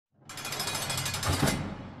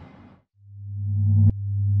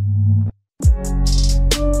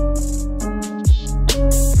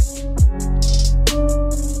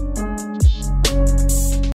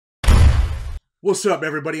What's up,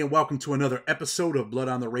 everybody, and welcome to another episode of Blood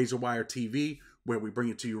on the Razor Wire TV, where we bring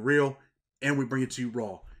it to you real and we bring it to you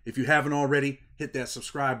raw. If you haven't already, hit that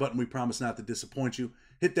subscribe button. We promise not to disappoint you.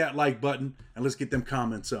 Hit that like button, and let's get them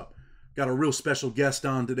comments up. Got a real special guest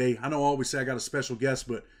on today. I know I always say I got a special guest,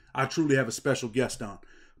 but I truly have a special guest on.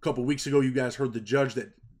 A couple weeks ago, you guys heard the judge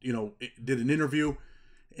that, did an interview,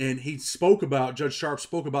 and Judge Sharp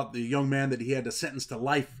spoke about the young man that he had to sentence to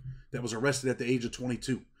life that was arrested at the age of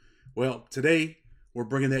 22. Well, today, we're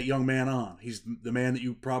bringing that young man on. He's the man that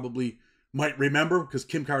you probably might remember because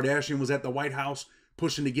Kim Kardashian was at the White House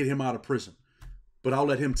pushing to get him out of prison. But I'll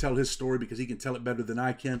let him tell his story because he can tell it better than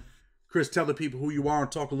I can. Chris, tell the people who you are and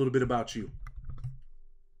talk a little bit about you.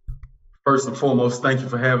 First and foremost, thank you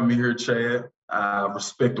for having me here, Chad. I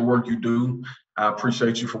respect the work you do. I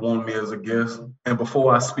appreciate you for wanting me as a guest. And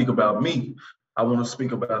before I speak about me, I want to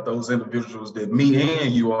speak about those individuals that me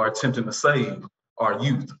and you are attempting to save, our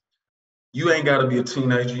youth. You ain't got to be a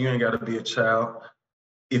teenager. You ain't got to be a child.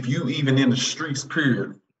 If you even in the streets,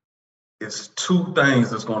 period, it's two things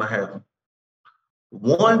that's going to happen.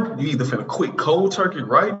 One, you either finna quit cold turkey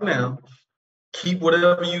right now, keep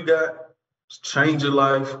whatever you got, change your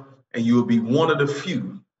life, and you'll be one of the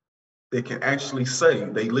few that can actually say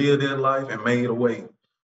they lived their life and made away,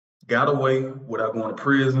 got away without going to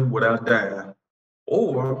prison, without dying.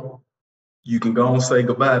 Or you can go and say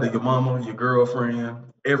goodbye to your mama, your girlfriend,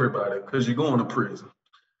 everybody, because you're going to prison.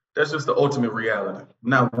 That's just the ultimate reality. I'm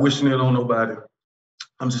not wishing it on nobody.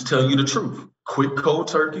 I'm just telling you the truth. Quit cold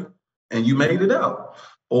turkey and you made it out.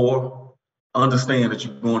 Or understand that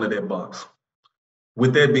you're going to that box.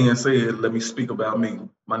 With that being said, let me speak about me.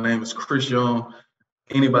 My name is Chris Young.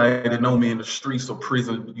 Anybody that know me in the streets or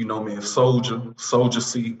prison, you know me as Soldier, Soldier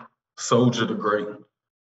C, Soldier the Great.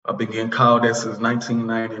 I've been getting called that since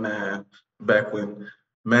 1999, back when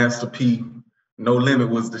Master P, No Limit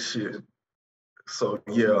was the shit. So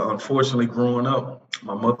yeah, unfortunately growing up,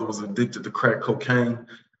 my mother was addicted to crack cocaine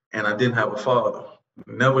and I didn't have a father.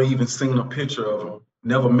 Never even seen a picture of him.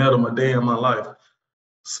 Never met him a day in my life.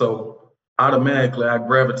 So automatically I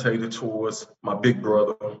gravitated towards my big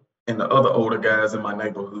brother and the other older guys in my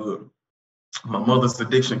neighborhood. My mother's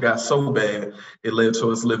addiction got so bad, it led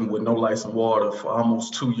to us living with no lights and water for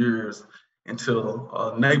almost 2 years until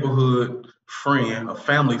a neighborhood friend, a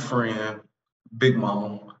family friend, Big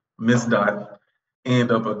Mama, Miss Dot,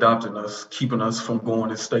 ended up adopting us, keeping us from going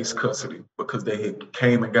in state's custody because they had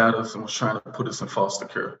came and got us and was trying to put us in foster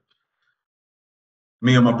care.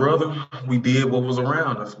 Me and my brother, we did what was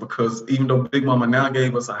around us because even though Big Mama now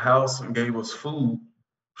gave us a house and gave us food,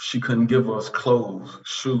 she couldn't give us clothes,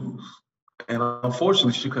 shoes. And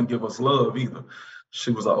unfortunately, she couldn't give us love either.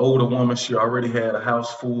 She was an older woman. She already had a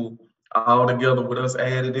house full. All together with us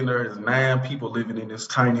added in there is 9 people living in this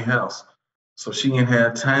tiny house. So she didn't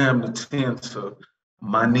have time to tend to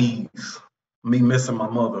my needs, me missing my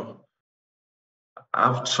mother.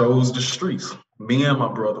 I've chose the streets, me and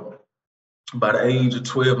my brother. By the age of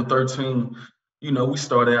 12 and 13, we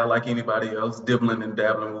started out like anybody else, dibbling and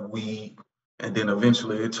dabbling with weed. And then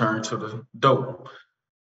eventually it turned to the dope.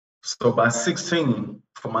 So by 16,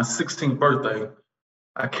 for my 16th birthday,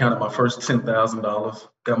 I counted my first $10,000,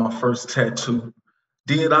 got my first tattoo,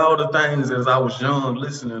 did all the things as I was young,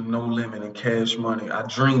 listening to No Limit and Cash Money. I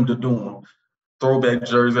dreamed of doing throwback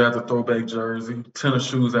jersey after throwback jersey, tennis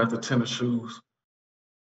shoes after tennis shoes.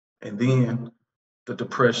 And then the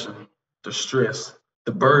depression, the stress,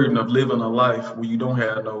 the burden of living a life where you don't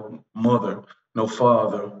have no mother, no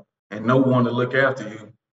father, and no one to look after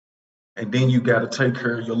you. And then you got to take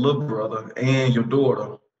care of your little brother and your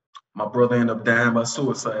daughter. My brother ended up dying by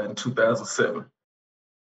suicide in 2007.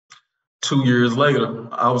 2 years later,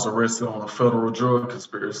 I was arrested on a federal drug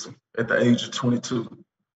conspiracy at the age of 22.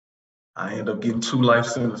 I ended up getting 2 life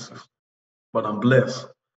sentences, but I'm blessed.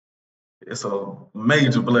 It's a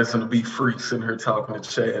major blessing to be free sitting here talking to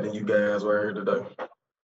Chad and you guys right here today.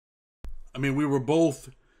 I mean,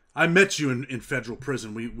 I met you in federal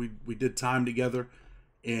prison. We did time together.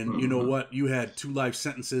 And you know what? You had 2 life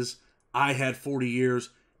sentences. I had 40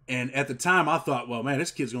 years. And at the time, I thought, well, man,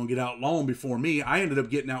 this kid's going to get out long before me. I ended up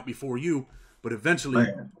getting out before you. But eventually,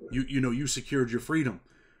 you secured your freedom.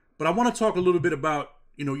 But I want to talk a little bit about,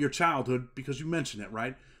 your childhood because you mentioned it,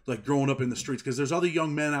 right? Like growing up in the streets. Because there's other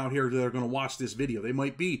young men out here that are going to watch this video. They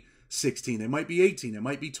might be 16. They might be 18. They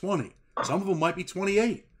might be 20. Some of them might be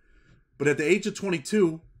 28. But at the age of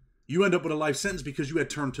 22... you end up with a life sentence because you had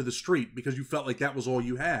turned to the street because you felt like that was all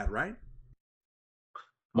you had, right?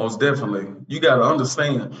 Most definitely. You got to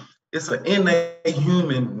understand, it's an innate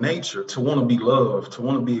human nature to want to be loved, to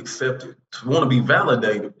want to be accepted, to want to be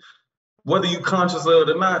validated. Whether you conscious of it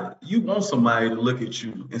or not, you want somebody to look at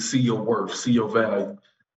you and see your worth, see your value.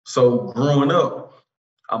 So growing up,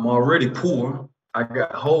 I'm already poor. I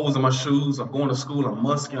got holes in my shoes. I'm going to school. I'm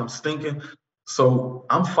musky. I'm stinking. So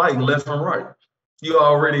I'm fighting left and right. You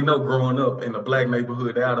already know growing up in the black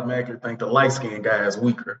neighborhood, they automatically think the light skinned guy is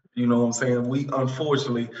weaker. You know what I'm saying? We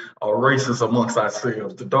unfortunately are racist amongst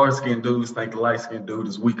ourselves. The dark skinned dudes think the light skinned dude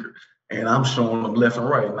is weaker. And I'm showing them left and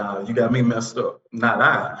right. Now, you got me messed up, not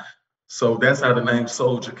I. So that's how the name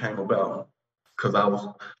Soldier came about. Because I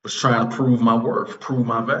was trying to prove my worth, prove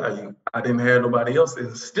my value. I didn't have nobody else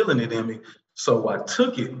instilling it in me. So I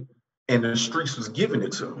took it and the streets was giving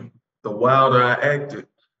it to me. The wilder I acted,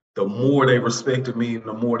 the more they respected me and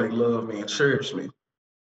the more they loved me and cherished me.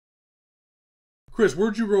 Chris,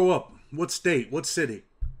 where'd you grow up? What state? What city?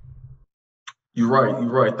 You're right,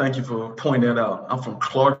 you're right. Thank you for pointing that out. I'm from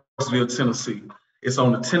Clarksville, Tennessee. It's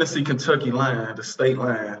on the Tennessee-Kentucky line, the state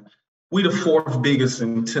line. We the fourth biggest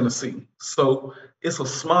in Tennessee. So it's a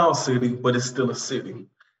small city, but it's still a city.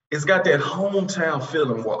 It's got that hometown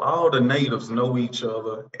feeling where all the natives know each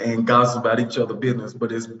other and gossip about each other's business,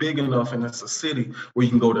 but it's big enough and it's a city where you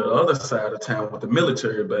can go to the other side of town with the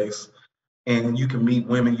military base and you can meet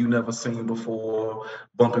women you never seen before,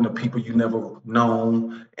 bump into people you never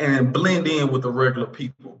known, and blend in with the regular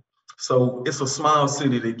people. So it's a small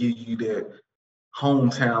city that gives you that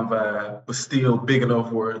hometown vibe, but still big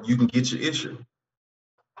enough where you can get your issue.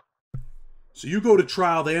 So you go to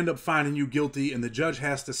trial, they end up finding you guilty, and the judge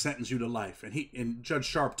has to sentence you to life. And Judge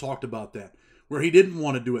Sharp talked about that, where he didn't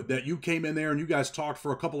want to do it. That you came in there and you guys talked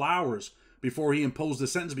for a couple hours before he imposed the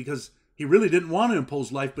sentence because he really didn't want to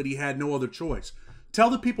impose life, but he had no other choice. Tell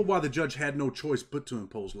the people why the judge had no choice but to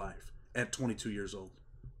impose life at 22 years old.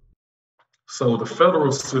 So the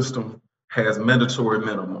federal system has mandatory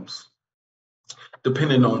minimums.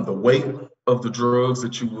 Depending on the weight of the drugs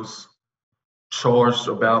that you was charged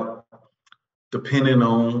about, depending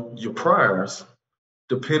on your priors,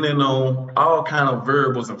 depending on all kind of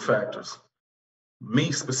variables and factors.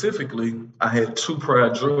 Me specifically, I had two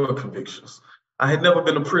prior drug convictions. I had never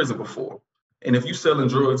been to prison before. And if you're selling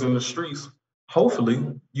drugs in the streets, hopefully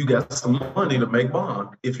you got some money to make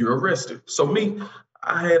bond if you're arrested. So me,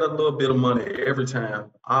 I had a little bit of money every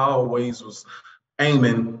time. I always was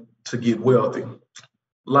aiming to get wealthy.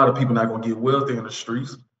 A lot of people not gonna get wealthy in the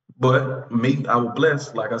streets, but me, I was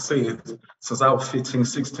blessed. Like I said, since I was 15,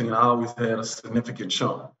 16, I always had a significant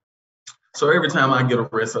chunk. So every time I get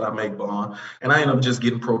arrested, I make bond, and I end up just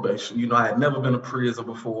getting probation. You know, I had never been to prison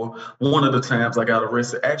before. One of the times I got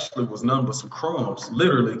arrested actually was none but some crumbs,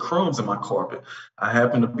 literally crumbs in my carpet. I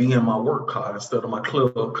happened to be in my work car instead of my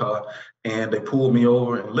club car, and they pulled me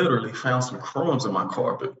over and literally found some crumbs in my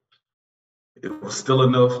carpet. It was still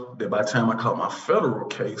enough that by the time I caught my federal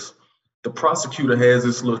case, the prosecutor has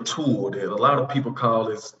this little tool that a lot of people call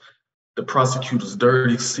this the prosecutor's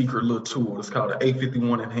dirty secret little tool. It's called an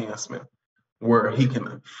 851 enhancement, where he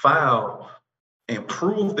can file and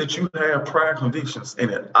prove that you have prior convictions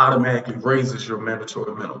and it automatically raises your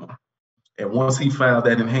mandatory minimum. And once he filed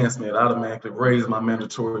that enhancement, it automatically raised my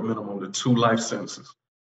mandatory minimum to 2 life sentences.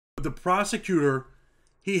 But the prosecutor,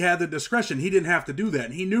 he had the discretion. He didn't have to do that.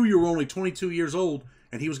 And he knew you were only 22 years old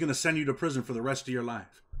and he was going to send you to prison for the rest of your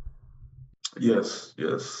life. Yes,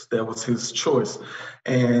 yes, that was his choice.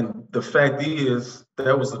 And the fact is,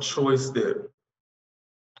 that was a choice that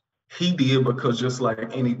he did because just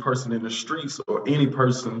like any person in the streets or any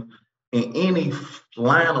person in any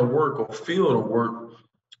line of work or field of work,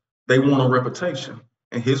 they want a reputation.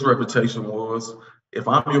 And his reputation was, if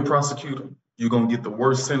I'm your prosecutor, you're going to get the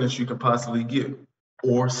worst sentence you can possibly get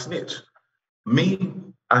or snitch. Me,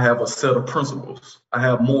 I have a set of principles. I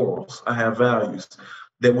have morals. I have values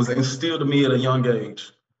that was instilled in me at a young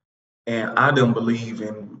age. And I didn't believe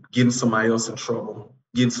in getting somebody else in trouble,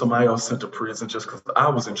 getting somebody else sent to prison just because I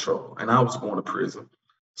was in trouble and I was going to prison.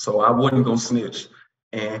 So I wasn't going to snitch.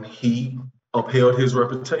 And he upheld his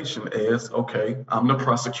reputation as, okay, I'm the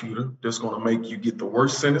prosecutor that's going to make you get the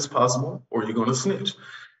worst sentence possible or you're going to snitch.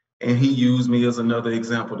 And he used me as another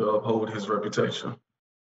example to uphold his reputation.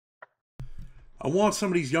 I want some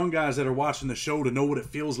of these young guys that are watching the show to know what it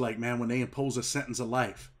feels like, man, when they impose a sentence of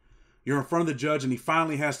life. You're in front of the judge and he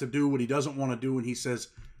finally has to do what he doesn't want to do. And he says,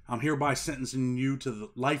 I'm hereby sentencing you to the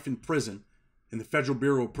life in prison in the Federal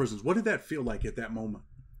Bureau of Prisons. What did that feel like at that moment?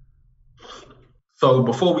 So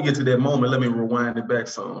before we get to that moment, let me rewind it back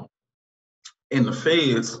some. In the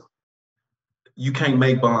feds, you can't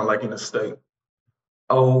make bond like in the state.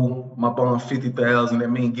 Oh, my bond 50,000, that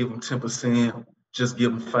means give them 10%, just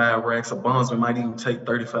give them 5 racks. A bondsman might even take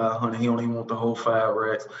 3,500. He don't even want the whole 5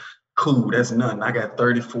 racks. Cool, that's nothing. I got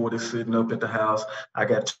 30, 40 sitting up at the house. I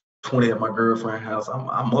got 20 at my girlfriend's house.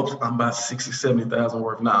 I'm about 60, 70,000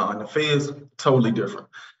 worth now. And the feds, totally different.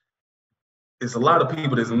 It's a lot of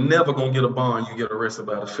people that's never gonna get a bond, you get arrested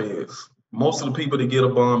by the feds. Most of the people that get a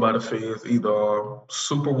bond by the feds either are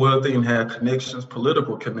super wealthy and have connections,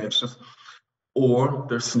 political connections, or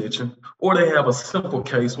they're snitching, or they have a simple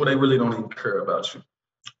case where they really don't even care about you.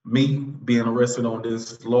 Me being arrested on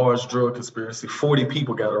this large drug conspiracy, 40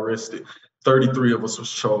 people got arrested, 33 of us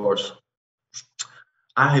was charged.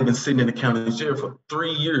 I had been sitting in the county jail for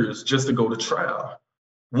 3 years just to go to trial.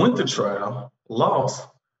 Went to trial, lost,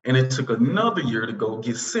 and it took another year to go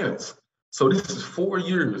get sentenced. So this is 4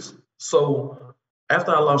 years. So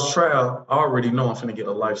after I lost trial, I already know I'm gonna get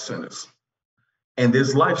a life sentence. And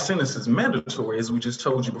this life sentence is mandatory, as we just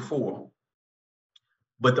told you before.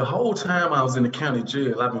 But the whole time I was in the county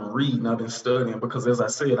jail, I've been reading, I've been studying, because as I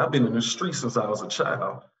said, I've been in the street since I was a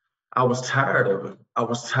child. I was tired of it. I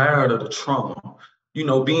was tired of the trauma. You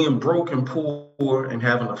know, being broke and poor and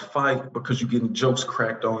having a fight because you're getting jokes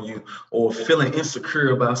cracked on you, or feeling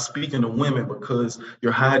insecure about speaking to women because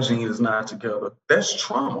your hygiene is not together. That's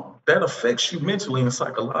trauma. That affects you mentally and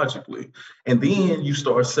psychologically. And then you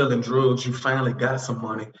start selling drugs, you finally got some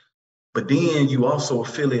money, but then you also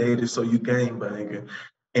affiliated, so you gang banging.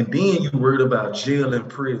 And then you worried about jail and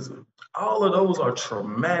prison. All of those are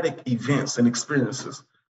traumatic events and experiences.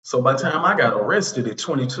 So by the time I got arrested at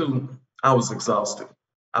 22, I was exhausted.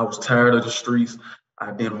 I was tired of the streets.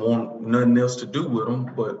 I didn't want nothing else to do with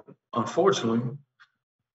them, but unfortunately,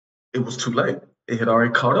 it was too late. It had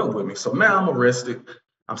already caught up with me. So now I'm arrested.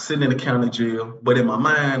 I'm sitting in the county jail, but in my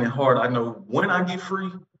mind and heart, I know when I get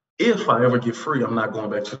free, if I ever get free, I'm not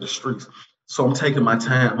going back to the streets. So I'm taking my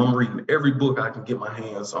time. I'm reading every book I can get my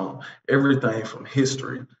hands on, everything from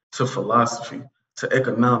history to philosophy to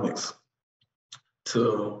economics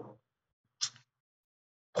to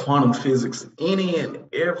quantum physics, any and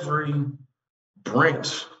every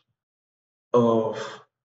branch of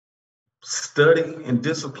study and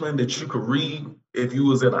discipline that you could read. If you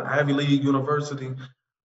was at an Ivy League university,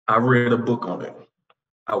 I read a book on it.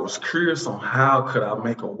 I was curious on how could I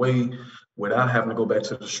make a way without having to go back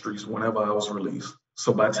to the streets whenever I was released.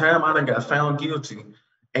 So by the time I done got found guilty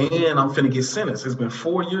and I'm finna get sentenced, it's been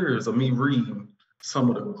 4 years of me reading some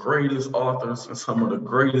of the greatest authors and some of the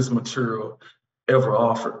greatest material ever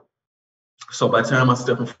offered. So by the time I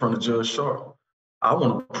step in front of Judge Sharp, I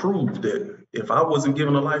want to prove that if I wasn't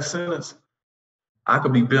given a life sentence, I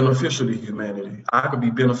could be beneficial to humanity. I could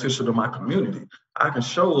be beneficial to my community. I can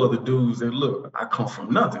show other dudes that, look, I come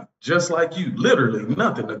from nothing, just like you, literally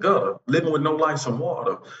nothing, the gutter, living with no lights and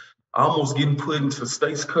water, almost getting put into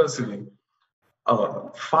state's custody,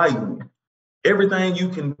 fighting. Everything you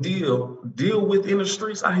can deal with in the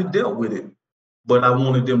streets, I had dealt with it. But I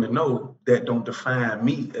wanted them to know that don't define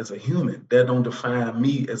me as a human. That don't define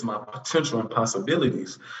me as my potential and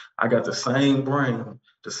possibilities. I got the same brain,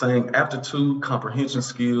 the same aptitude, comprehension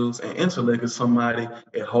skills, and intellect as somebody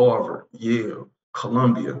at Harvard, Yale,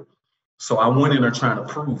 Columbia. So I went in there trying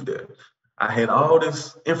to prove that. I had all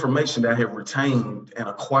this information that I had retained and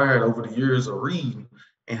acquired over the years of reading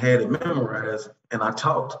and had it memorized, and I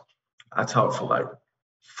talked. I talked for like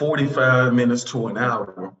 45 minutes to an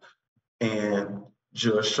hour. And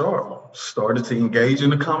Judge Sharp started to engage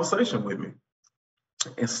in the conversation with me.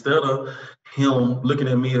 Instead of him looking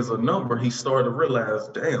at me as a number, he started to realize,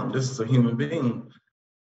 damn, this is a human being.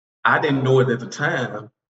 I didn't know it at the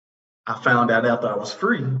time. I found out after I was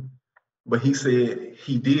free, but he said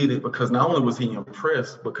he did it because not only was he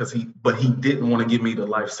impressed, but he didn't want to give me the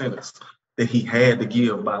life sentence that he had to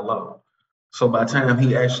give by law. So by the time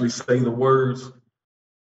he actually say the words,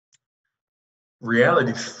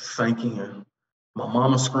 reality sank in. My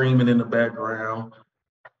mama screaming in the background.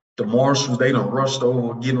 The marshals, they done rushed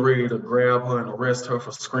over, getting ready to grab her and arrest her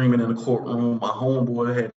for screaming in the courtroom. My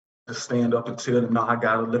homeboy had to stand up and tell them, no, I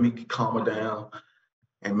got to let me calm her down.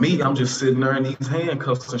 And me, I'm just sitting there in these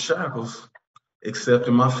handcuffs and shackles,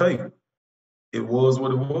 accepting my fate. It was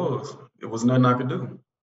what it was. It was nothing I could do.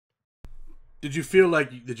 Did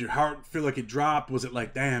your heart feel like it dropped? Was it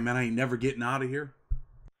like, damn, man, I ain't never getting out of here?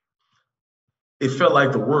 It felt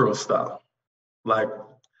like the world stopped. Like,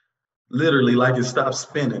 literally, like it stopped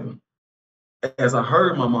spinning. As I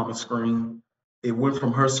heard my mama scream, it went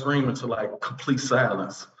from her screaming to like complete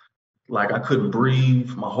silence. Like I couldn't breathe,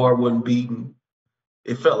 my heart wasn't beating.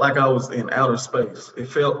 It felt like I was in outer space. It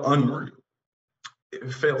felt unreal.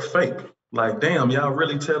 It felt fake. Like, damn, y'all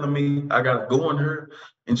really telling me I gotta go in here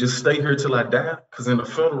and just stay here till I die? Because in the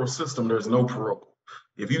federal system, there's no parole.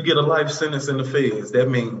 If you get a life sentence in the feds, that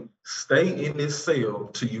means stay in this cell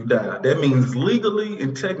till you die. That means legally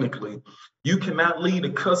and technically, you cannot leave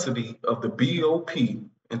the custody of the BOP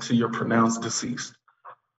until you're pronounced deceased.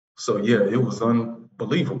 So yeah, it was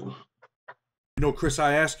unbelievable. You know, Chris,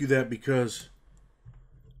 I ask you that because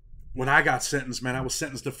when I got sentenced, man, I was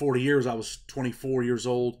sentenced to 40 years. I was 24 years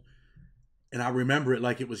old. And I remember it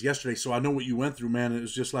like it was yesterday. So I know what you went through, man. It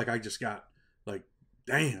was just like I just got like,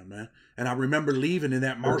 damn, man. And I remember leaving in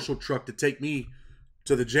that Marshall truck to take me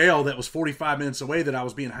to the jail that was 45 minutes away that I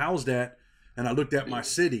was being housed at. And I looked at my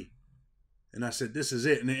city and I said, this is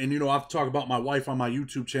it. And you know, I've talked about my wife on my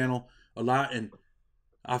YouTube channel a lot. And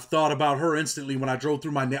I've thought about her instantly when I drove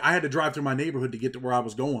through I had to drive through my neighborhood to get to where I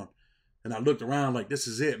was going. And I looked around like, this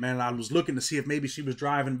is it, man. And I was looking to see if maybe she was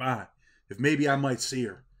driving by, if maybe I might see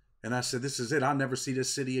her. And I said, this is it. I'll never see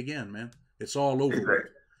this city again, man. It's all over.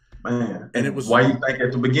 Exactly. Man. And it was why you think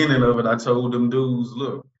at the beginning of it, I told them dudes,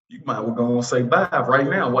 look, you might well go and say bye right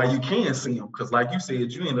now while you can see them. Because like you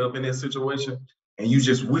said, you end up in that situation and you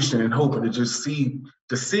just wishing and hoping to just see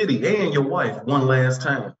the city and your wife one last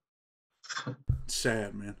time.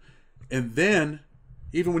 Sad, man. And then,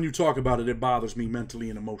 even when you talk about it, it bothers me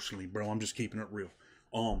mentally and emotionally, bro. I'm just keeping it real.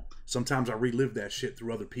 Sometimes I relive that shit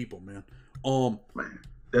through other people, man. Man.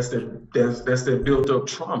 That's that built up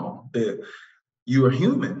trauma that you're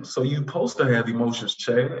human. So you're supposed to have emotions,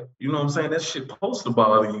 Chad. You know what I'm saying? That shit supposed to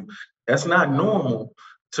bother you. That's not normal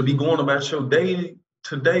to be going about your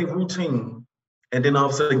day-to-day routine and then all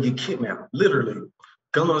of a sudden get kidnapped. Literally.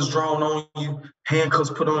 Guns drawn on you, handcuffs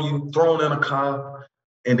put on you, thrown in a car,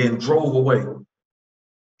 and then drove away.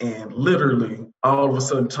 And literally all of a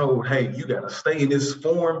sudden told, hey, you gotta stay in this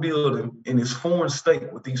foreign building, in this foreign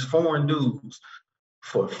state with these foreign dudes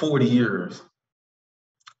for 40 years.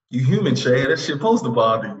 You human, Chad. That shit supposed to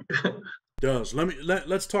bother you. Does.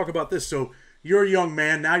 Let's talk about this. So you're a young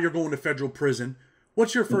man. Now you're going to federal prison.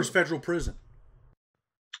 What's your first federal prison?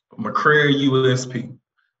 McCrary USP.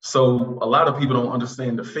 So a lot of people don't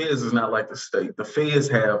understand the feds is not like the state. The feds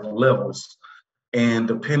have levels. And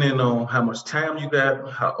depending on how much time you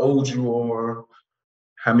got, how old you are,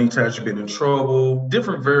 how many times you've been in trouble,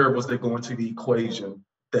 different variables that go into the equation,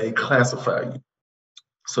 they classify you.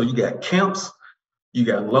 So you got camps, you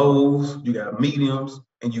got lows, you got mediums,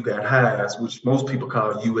 and you got highs, which most people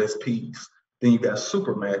call USPs. Then you got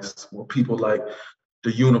supermax, where people like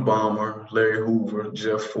the Unabomber, Larry Hoover,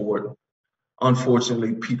 Jeff Ford,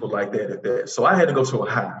 unfortunately, people like that at that. So I had to go to a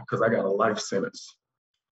high because I got a life sentence.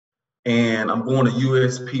 And I'm going to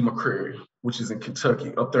USP McCrary, which is in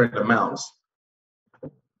Kentucky, up there in the mountains,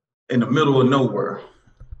 in the middle of nowhere.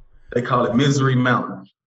 They call it Misery Mountain.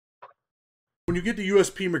 When you get to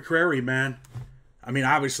USP McCrary, man, I mean,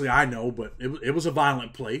 obviously I know, but it was a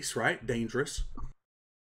violent place, right? Dangerous.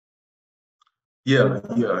 Yeah.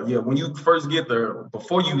 When you first get there,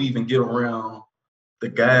 before you even get around the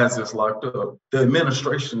guys that's locked up, the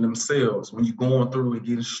administration themselves, when you're going through and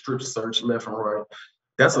getting strip searched left and right,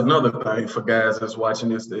 that's another thing for guys that's watching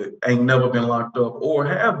this that ain't never been locked up or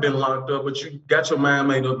have been locked up, but you got your mind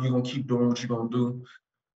made up, you're going to keep doing what you're going to do.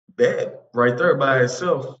 That right there by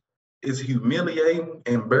itself is humiliating,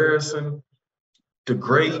 embarrassing,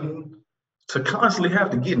 degrading, to constantly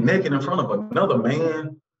have to get naked in front of another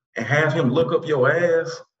man and have him look up your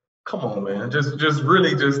ass. Come on, man. Just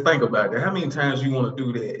really just think about that. How many times you want to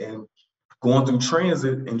do that? And going through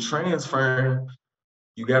transit and transferring,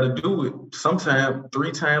 you got to do it sometimes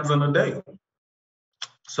 3 times in a day.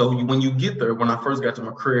 So when you get there, when I first got to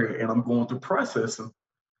McCrary and I'm going through processing,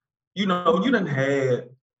 you know, you done had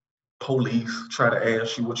police try to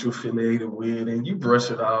ask you what you're affiliated with, and you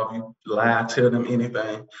brush it off, you lie, tell them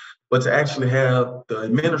anything. But to actually have the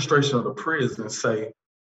administration of the prison say,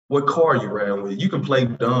 what car you riding with? You can play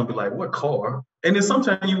dumb, be like, what car? And then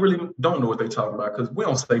sometimes you really don't know what they're talking about because we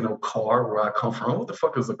don't say no car where I come from. What the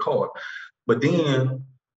fuck is a car? But then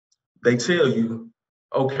they tell you,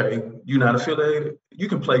 okay, you're not affiliated. You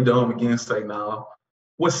can play dumb again, say, nah,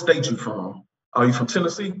 what state you from? Are you from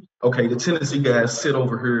Tennessee? Okay, the Tennessee guys sit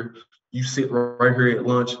over here. You sit right here at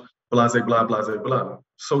lunch, blah, blah, blah, blah, blah.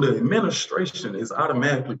 So the administration is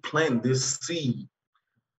automatically planting this seed,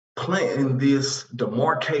 planting this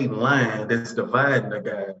demarcating line that's dividing the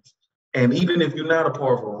guys. And even if you're not a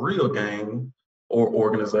part of a real gang or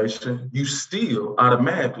organization, you still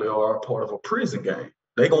automatically are a part of a prison gang.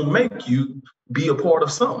 They're going to make you be a part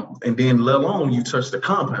of something. And then let alone you touch the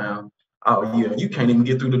compound, oh yeah, you can't even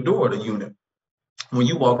get through the door of the unit. When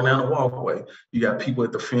you walking down the walkway, you got people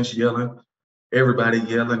at the fence yelling, everybody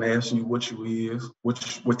yelling, asking you what you is,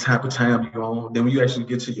 what type of time you on. Then when you actually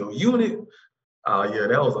get to your unit, oh yeah,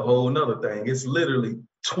 that was a whole nother thing. It's literally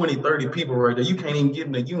 20, 30 people right there. You can't even get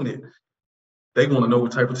in the unit. They want to know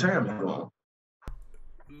what type of time you're on.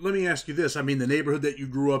 Let me ask you this. I mean, the neighborhood that you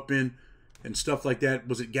grew up in, and stuff like that.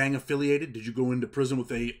 Was it gang affiliated? Did you go into prison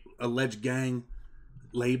with a alleged gang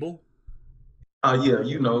label? Yeah,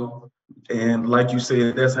 and like you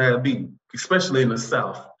said, that's how it be, especially in the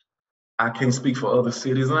South. I can't speak for other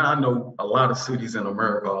cities, and I know a lot of cities in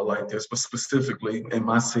America are like this, but specifically in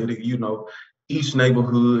my city, each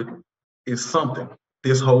neighborhood is something.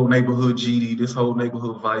 This whole neighborhood GD, this whole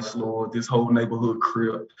neighborhood Vice Lord, this whole neighborhood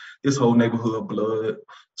Crip, this whole neighborhood Blood.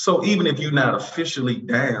 So even if you're not officially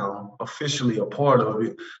down, officially a part of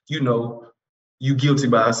it, you know, you guilty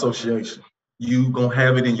by association. You gonna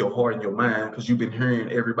have it in your heart and your mind because you've been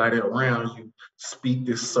hearing everybody around you speak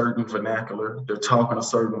this certain vernacular. They're talking a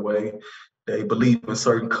certain way. They believe in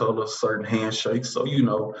certain colors, certain handshakes. So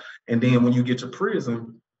and then when you get to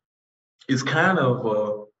prison, it's kind of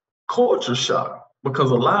a culture shock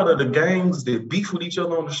because a lot of the gangs that beef with each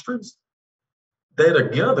other on the streets, they're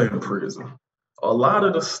together in prison. A lot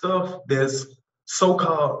of the stuff that's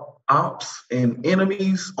so-called ops and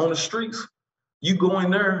enemies on the streets, you go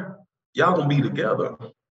in there, y'all gonna be together.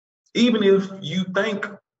 Even if you think,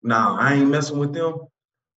 nah, I ain't messing with them,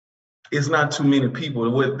 it's not too many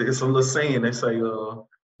people. It's a little saying, they say,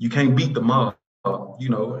 you can't beat the mob.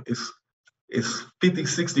 It's 50,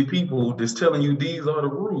 60 people that's telling you these are the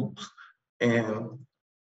rules. And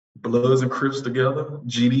Bloods and Crips together,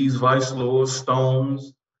 GDs, Vice Lords,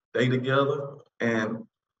 Stones, they together. And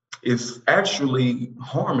it's actually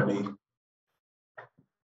harmony.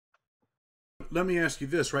 Let me ask you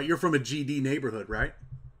this, right? You're from a GD neighborhood, right?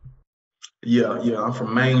 Yeah. I'm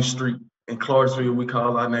from Main Street. In Clarksville, we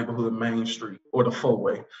call our neighborhood Main Street or the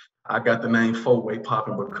four-way. I got the name four-way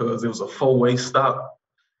popping because it was a four-way stop.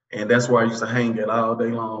 And that's where I used to hang at all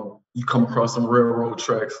day long. You come across some railroad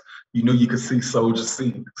tracks, you knew you could see Soldier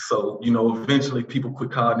C. So, eventually people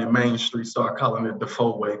quit calling it Main Street, start calling it the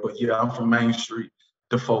four-way. But yeah, I'm from Main Street,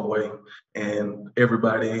 the four-way. And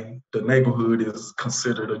everybody, the neighborhood is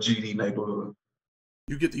considered a GD neighborhood.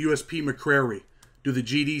 You get the USP McCrary. Do the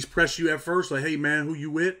GDs press you at first? Like, hey, man, who you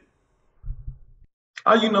with?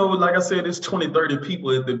 Like I said, it's 20, 30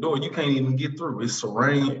 people at the door. You can't even get through. It's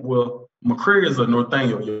Serene. Well, McCrary is a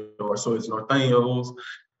Northaniel yard. So it's Northaniels,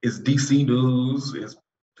 it's DC dudes, it's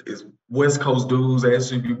West Coast dudes,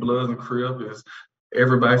 SUV Bloods and Crip, it's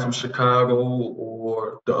everybody from Chicago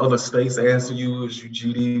or the other states asking you, is you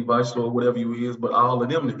GD, Vice Lord, whatever you is, but all of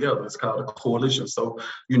them together. It's called a coalition. So,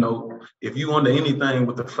 if you under anything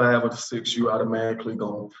with the 5 or the 6, you automatically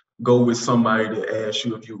gonna go with somebody that asks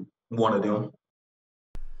you if you one of them.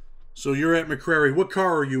 So you're at McCrary. What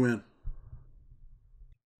car are you in?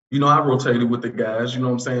 I rotated with the guys, you know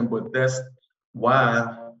what I'm saying? But that's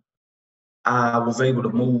why I was able to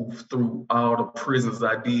move through all the prisons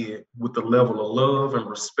I did with the level of love and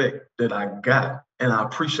respect that I got. And I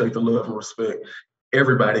appreciate the love and respect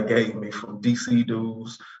everybody gave me, from DC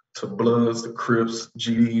dudes to Bloods, to Crips,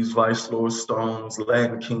 GDs, Vice Lords, Stones,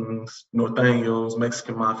 Latin Kings, Northaniels,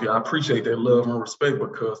 Mexican Mafia. I appreciate that love and respect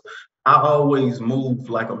because I always moved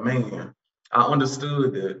like a man. I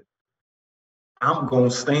understood that I'm going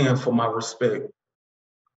to stand for my respect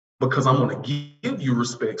because I'm going to give you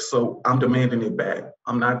respect. So I'm demanding it back.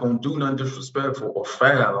 I'm not going to do nothing disrespectful or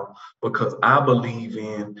foul because I believe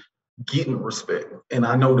in getting respect. And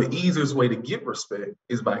I know the easiest way to get respect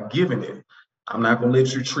is by giving it. I'm not going to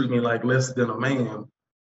let you treat me like less than a man,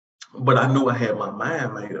 but I know I had my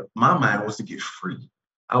mind made up. My mind was to get free.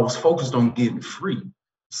 I was focused on getting free.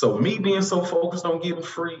 So me being so focused on getting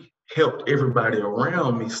free helped everybody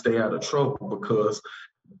around me stay out of trouble because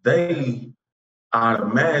they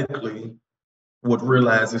automatically would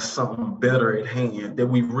realize it's something better at hand, that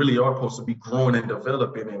we really are supposed to be growing and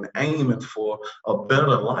developing and aiming for a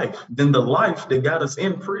better life than the life that got us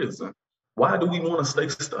in prison. Why do we want to stay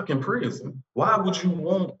stuck in prison? Why would you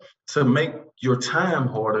want to make your time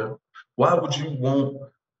harder? Why would you want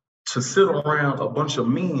to sit around a bunch of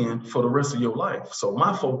men for the rest of your life? So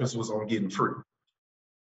my focus was on getting free.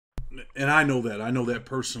 And I know that. I know that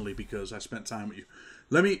personally because I spent time with you.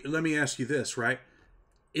 Let me ask you this, right?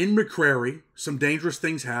 In McCrary, some dangerous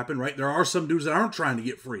things happen, right? There are some dudes that aren't trying to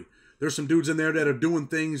get free. There's some dudes in there that are doing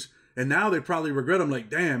things, and now they probably regret them. Like,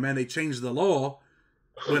 damn, man, they changed the law,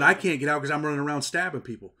 but I can't get out because I'm running around stabbing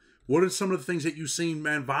people. What are some of the things that you've seen,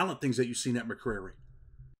 man, violent things that you've seen at McCrary?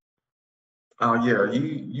 Oh yeah,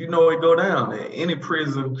 you know it go down at any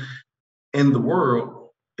prison in the world,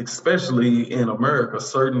 especially in America.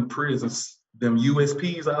 Certain prisons, them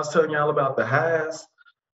USPs I was telling y'all about, the highs,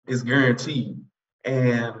 is guaranteed.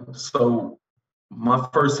 And so my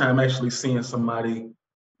first time actually seeing somebody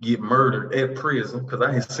get murdered at prison, because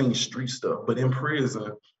I had seen street stuff, but in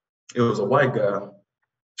prison, it was a white guy.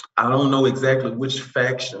 I don't know exactly which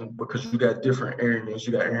faction because you got different areas.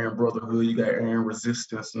 You got Aryan Brotherhood, you got Aryan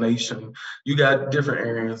Resistance Nation, you got different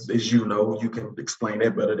areas, as you know. You can explain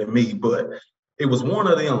that better than me, but it was one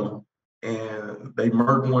of them, and they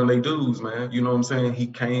murked one of their dudes, man. You know what I'm saying? He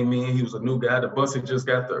came in, he was a new guy. The bus had just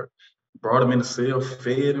got there, brought him in the cell,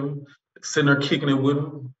 fed him, sitting there kicking it with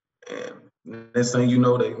him, and next thing you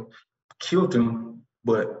know, they killed him.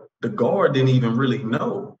 But the guard didn't even really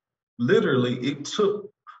know. Literally, it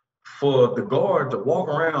took for the guard to walk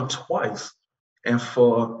around twice and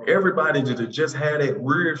for everybody to just have that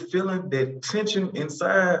weird feeling, that tension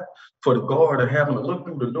inside, for the guard to having to look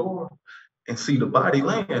through the door and see the body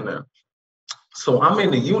laying there. So I'm in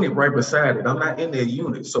the unit right beside it. I'm not in their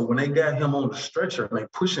unit. So when they got him on the stretcher and they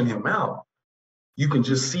pushing him out, you can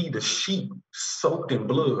just see the sheet soaked in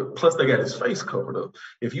blood. Plus they got his face covered up.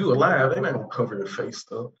 If you alive, they're not gonna cover your face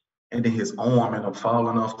up. And then his arm ended up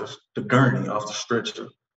falling off the gurney, off the stretcher.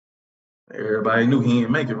 Everybody knew he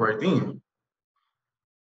didn't make it right then.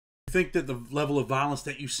 You think that the level of violence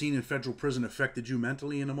that you've seen in federal prison affected you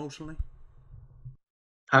mentally and emotionally?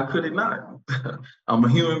 How could it not? I'm a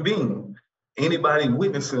human being. Anybody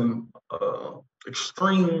witnessing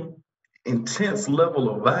extreme, intense level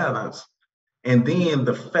of violence, and then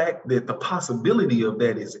the fact that the possibility of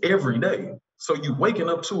that is every day. So you waking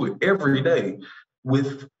up to it every day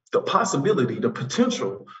with the possibility, the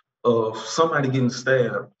potential of somebody getting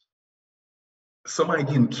stabbed, somebody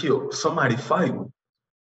getting killed, somebody fighting,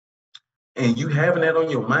 and you having that on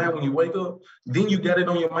your mind when you wake up, then you got it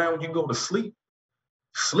on your mind when you go to sleep.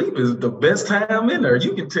 Sleep is the best time in there.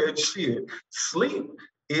 You can tell shit. Sleep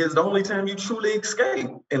is the only time you truly escape,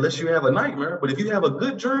 unless you have a nightmare. But if you have a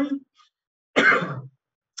good dream,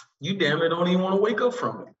 you damn near don't even want to wake up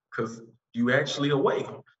from it because you actually awake.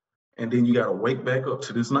 And then you got to wake back up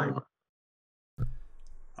to this nightmare.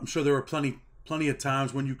 I'm sure there were plenty of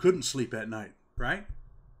times when you couldn't sleep at night, right?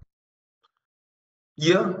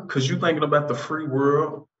 Yeah, because you're thinking about the free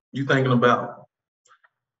world. You're thinking about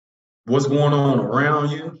what's going on around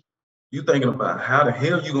you. You're thinking about how the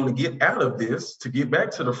hell you're going to get out of this to get back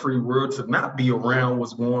to the free world, to not be around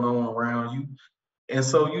what's going on around you. And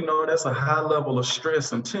so, you know, that's a high level of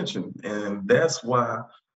stress and tension. And that's why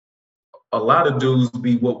a lot of dudes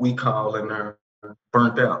be what we call in there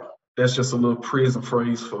burnt out. That's just a little prison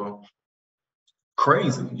phrase for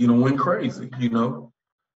crazy, you know, went crazy, you know.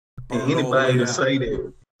 And anybody to say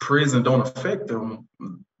that prison don't affect them,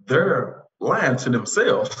 they're lying to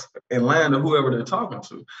themselves and lying to whoever they're talking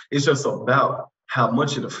to. It's just about how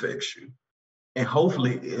much it affects you. And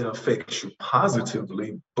hopefully it affects you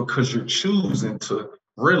positively because you're choosing to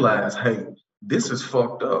realize, hey, this is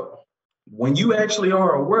fucked up. When you actually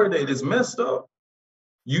are aware that it's messed up,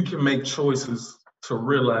 you can make choices to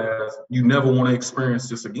realize you never want to experience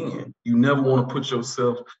this again. You never want to put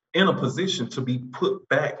yourself in a position to be put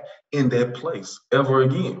back in that place ever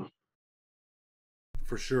again.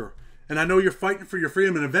 For sure. And I know you're fighting for your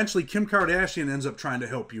freedom, and eventually Kim Kardashian ends up trying to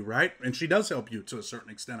help you, right? And she does help you to a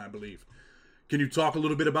certain extent, I believe. Can you talk a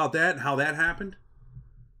little bit about that and how that happened?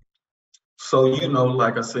 So, you know,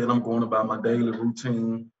 like I said, I'm going about my daily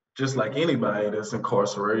routine, just like anybody that's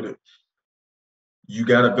incarcerated. You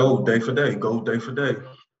got to go day for day.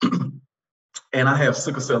 And I have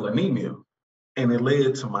sickle cell anemia, and it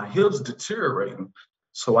led to my hips deteriorating.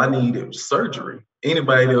 So I needed surgery.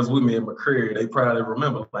 Anybody that was with me in my career, they probably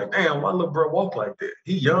remember, like, damn, why little bro walk like that?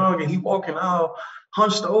 He young and he walking all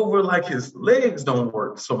hunched over like his legs don't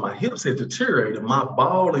work. So my hips had deteriorated. My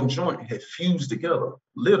ball and joint had fused together,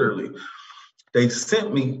 literally. They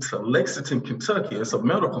sent me to Lexington, Kentucky. It's a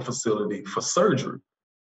medical facility for surgery.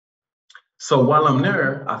 So while I'm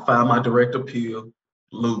there, I file my direct appeal,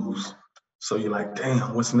 lose. So you're like,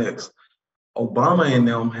 damn, what's next? Obama and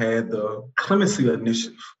them had the clemency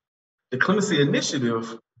initiative. The clemency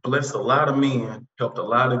initiative blessed a lot of men, helped a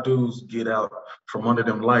lot of dudes get out from under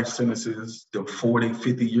them life sentences, them 40,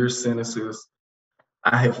 50-year sentences.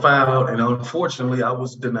 I had filed, and unfortunately, I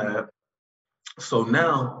was denied. So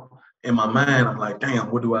now, in my mind, I'm like,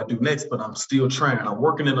 damn, what do I do next? But I'm still trying. I'm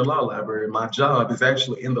working in the law library. My job is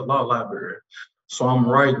actually in the law library. So I'm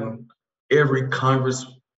writing every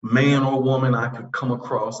congressman or woman I could come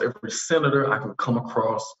across, every senator I can come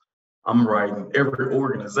across. I'm writing every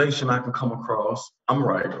organization I can come across. I'm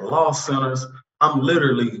writing law centers. I'm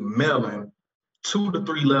literally mailing 2 to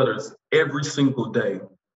 3 letters every single day.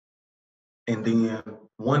 And then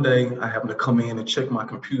one day I happen to come in and check my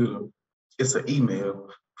computer. It's an email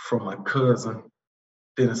from my cousin.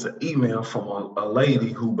 Then it's an email from a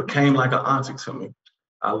lady who became like an auntie to me.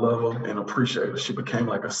 I love her and appreciate her. She became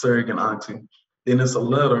like a surrogate auntie. Then it's a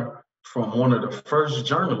letter from one of the first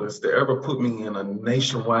journalists that ever put me in a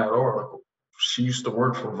nationwide article. She used to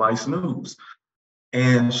work for Vice News.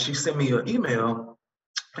 And she sent me an email,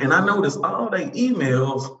 and I noticed all their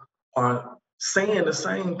emails are saying the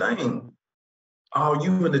same thing. Oh,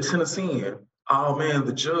 you in the Tennessean. Oh man,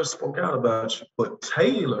 the judge spoke out about you. But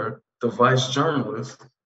Taylor, the vice journalist,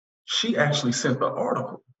 she actually sent the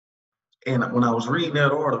article. And when I was reading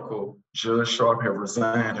that article, Judge Sharp had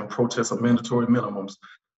resigned in protest of mandatory minimums,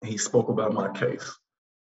 and he spoke about my case.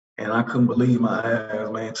 And I couldn't believe my eyes,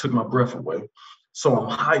 man. It took my breath away. So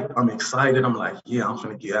I'm hyped. I'm excited. I'm like, yeah, I'm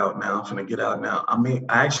finna get out now. I'm finna get out now. I mean,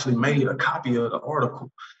 I actually made a copy of the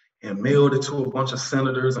article and mailed it to a bunch of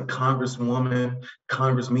senators and congresswomen,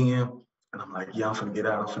 congressmen. And I'm like, yeah, I'm finna get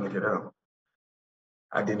out. I'm finna get out.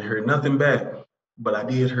 I didn't hear nothing back, but I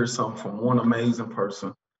did hear something from one amazing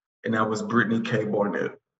person, and that was Brittany K.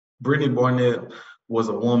 Barnett. Brittany Barnett was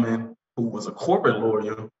a woman who was a corporate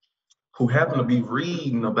lawyer who happened to be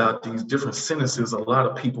reading about these different sentences a lot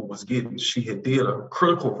of people was getting. She had did a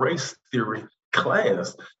critical race theory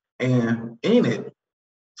class, and in it,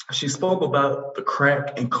 she spoke about the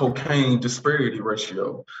crack and cocaine disparity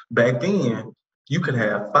ratio. Back then, you could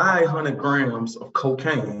have 500 grams of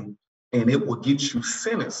cocaine and it would get you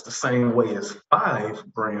sentenced the same way as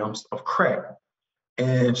 5 grams of crack.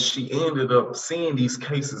 And she ended up seeing these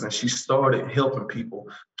cases and she started helping people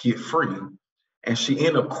get free. And she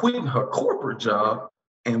ended up quitting her corporate job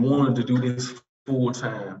and wanted to do this full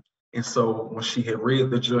time. And so when she had read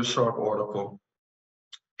the Judge Sharp article,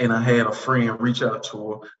 and I had a friend reach out to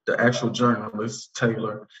her, the actual journalist,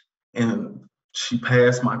 Taylor, and she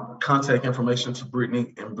passed my contact information to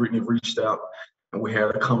Brittany, and Brittany reached out and we had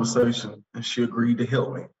a conversation and she agreed to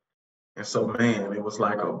help me. And so, man, it was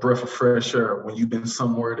like a breath of fresh air when you've been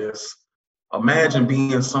somewhere imagine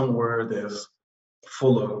being somewhere that's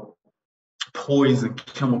full of poison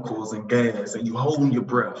chemicals and gas and you holding your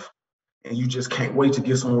breath and you just can't wait to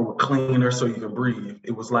get somewhere with clean air so you can breathe.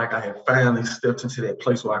 It was like I had finally stepped into that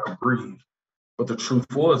place where I could breathe. But the truth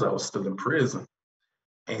was I was still in prison.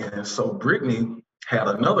 And so Brittany had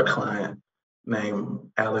another client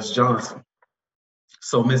named Alice Johnson.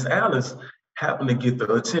 So Miss Alice happened to get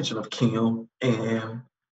the attention of Kim, and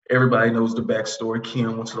everybody knows the backstory.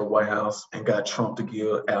 Kim went to the White House and got Trump to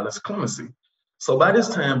give Alice clemency. So by this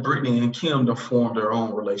time, Brittany and Kim done formed their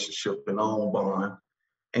own relationship and own bond.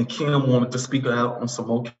 And Kim wanted to speak out on some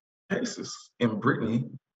more cases. And Brittany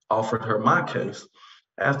offered her my case.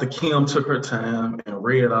 After Kim took her time and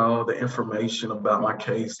read all the information about my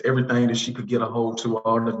case, everything that she could get a hold to,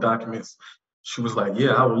 all the documents, she was like,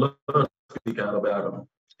 yeah, I would love to speak out about them.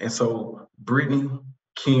 And so Brittany,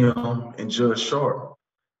 Kim, and Judge Sharp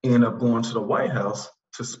ended up going to the White House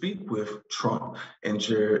to speak with Trump and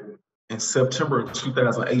Jared in September of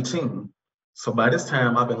 2018. So by this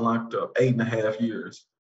time, I've been locked up 8.5 years.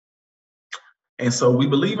 And so we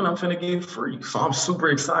believe I'm finna get free. So I'm super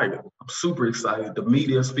excited. I'm super excited. The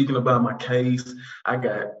media speaking about my case. I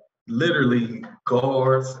got literally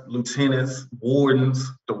guards, lieutenants, wardens.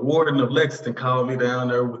 The warden of Lexington called me down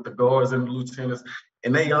there with the guards and the lieutenants,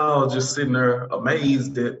 and they all just sitting there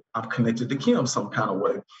amazed that I'm connected to Kim some kind of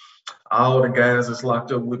way. All the guys that's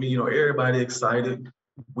locked up with me, everybody excited.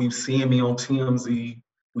 We've seen me on TMZ.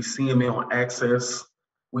 We seeing me on Access.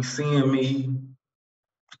 We seeing me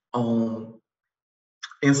on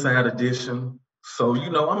Inside Edition. So,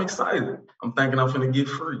 I'm excited. I'm thinking I'm finna get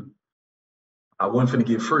free. I wasn't finna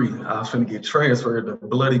get free. I was finna get transferred to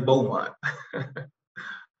bloody Beaumont.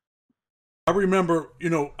 I remember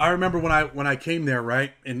when I came there,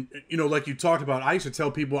 right? And, like you talked about, I used to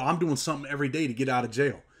tell people I'm doing something every day to get out of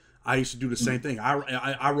jail. I used to do the same thing.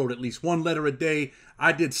 I wrote at least one letter a day.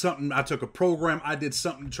 I did something. I took a program. I did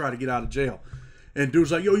something to try to get out of jail. And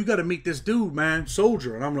dude's like, yo, you got to meet this dude, man,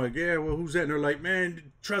 Soldier. And I'm like, yeah, well, who's that? And they're like,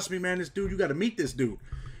 man, trust me, man, this dude, you got to meet this dude.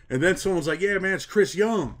 And then someone's like, yeah, man, it's Chris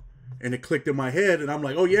Young. And it clicked in my head. And I'm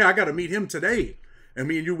like, oh, yeah, I got to meet him today. And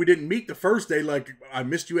me and you, we didn't meet the first day. Like, I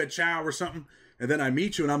missed you at Chow or something. And then I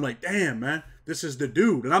meet you, and I'm like, damn, man, this is the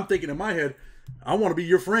dude. And I'm thinking in my head, I want to be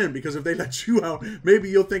your friend because if they let you out, maybe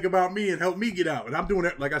you'll think about me and help me get out. And I'm doing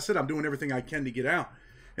it, like I said, I'm doing everything I can to get out.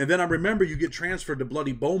 And then I remember you get transferred to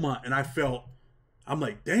bloody Beaumont, and I'm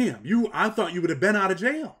like, damn, I thought you would have been out of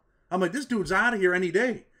jail. I'm like, this dude's out of here any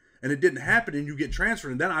day. And it didn't happen, and you get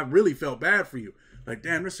transferred. And then I really felt bad for you. Like,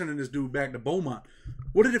 damn, we're sending this dude back to Beaumont.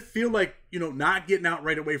 What did it feel like, not getting out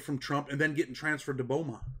right away from Trump and then getting transferred to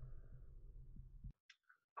Beaumont?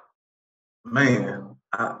 Man,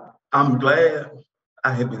 I'm glad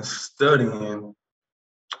I have been studying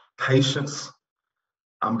patience.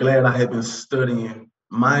 I'm glad I have been studying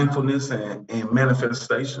mindfulness and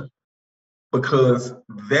manifestation, because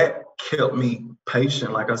that kept me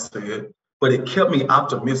patient, like I said, but it kept me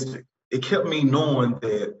optimistic. It kept me knowing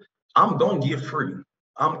that I'm going to get free.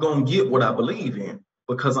 I'm going to get what I believe in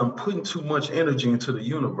because I'm putting too much energy into the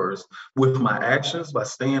universe with my actions, by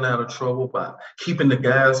staying out of trouble, by keeping the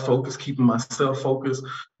guys focused, keeping myself focused,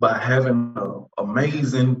 by having an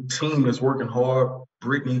amazing team that's working hard.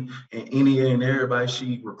 Brittany and Enia and everybody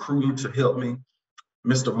she recruiting to help me.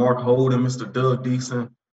 Mr. Mark Holden, Mr. Doug Deason.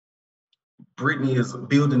 Brittany is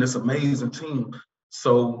building this amazing team.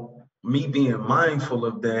 So me being mindful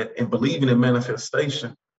of that and believing in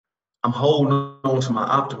manifestation, I'm holding on to my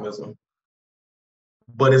optimism.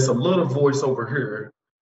 But it's a little voice over here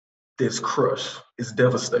that's crushed. It's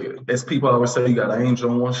devastated. As people always say, you got an angel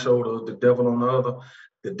on one shoulder, the devil on the other.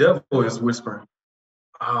 The devil is whispering,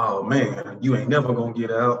 oh man, you ain't never gonna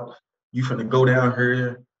get out. You finna go down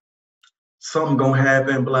here. Something gonna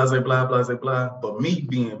happen, blah, blah, blah, blah, blah. But me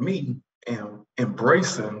being me and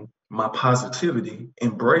embracing my positivity,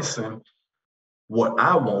 embracing what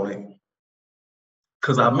I wanted,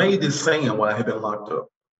 because I made this saying while I had been locked up.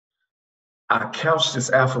 I couched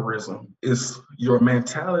this aphorism: is your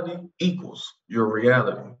mentality equals your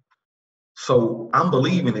reality. So I'm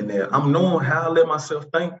believing in that. I'm knowing how I let myself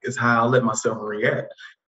think is how I let myself react.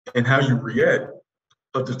 And how you react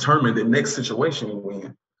will determine the next situation you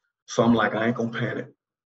in. So I'm like, I ain't gonna panic.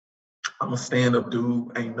 I'm a stand-up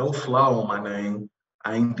dude. Ain't no flaw on my name.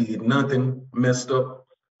 I ain't did nothing messed up.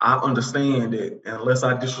 I understand that unless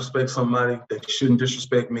I disrespect somebody, they shouldn't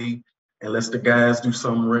disrespect me. Unless the guys do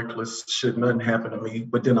something reckless, should nothing happen to me.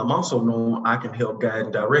 But then I'm also knowing I can help guide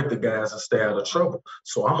and direct the guys to stay out of trouble.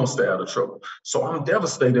 So I'm gonna stay out of trouble. So I'm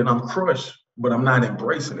devastated, I'm crushed, but I'm not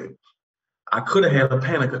embracing it. I could have had a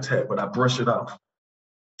panic attack, but I brush it off.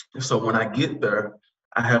 And so when I get there,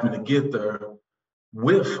 I happen to get there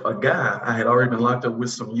with a guy I had already been locked up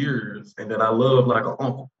with some years and that I love like an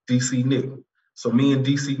uncle, DC Nick. So me and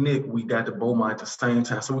DC Nick, we got to Beaumont at the same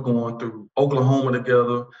time. So we're going through Oklahoma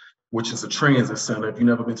together, which is a transit center. If you've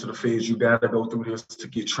never been to the Feds, you got to go through this to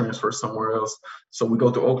get transferred somewhere else. So we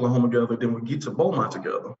go to Oklahoma together, then we get to Beaumont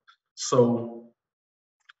together. So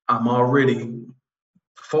I'm already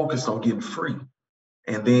focused on getting free.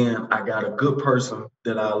 And then I got a good person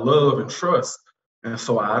that I love and trust. And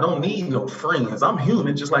so I don't need no friends. I'm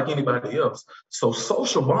human just like anybody else. So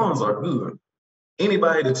social bonds are good.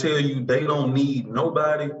 Anybody to tell you they don't need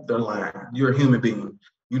nobody, they're lying. You're a human being.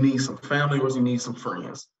 You need some family or you need some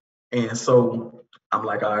friends. And so I'm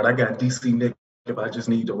like, all right, I got DC Nick if I just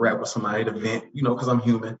need to rap with somebody at an event, you know, because I'm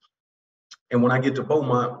human. And when I get to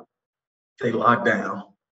Beaumont, they lock down.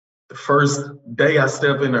 The first day I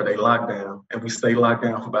step in there, they lock down, and we stay locked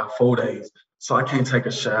down for about 4 days. So I can't take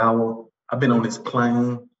a shower. I've been on this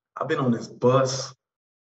plane. I've been on this bus.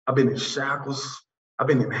 I've been in shackles. I've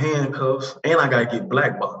been in handcuffs, and I gotta get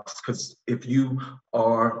black boxed because if you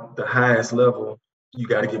are the highest level, you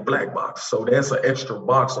gotta get black boxed. So that's an extra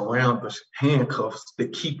box around the handcuffs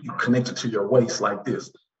that keep you connected to your waist like this.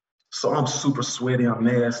 So I'm super sweaty, I'm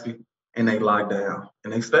nasty, and they lock down.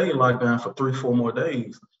 And they stay locked down for 3-4 more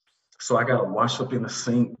days. So I gotta wash up in the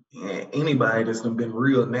sink. And anybody that's been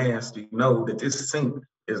real nasty know that this sink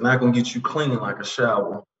is not gonna get you clean like a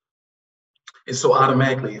shower. And so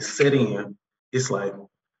automatically it's set in. It's like,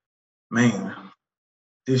 man,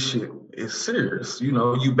 this shit is serious. You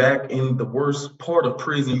know, you back in the worst part of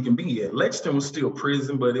prison you can be at. Lexington was still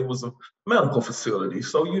prison, but it was a medical facility.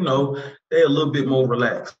 So, you know, they're a little bit more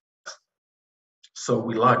relaxed. So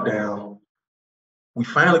we lock down. We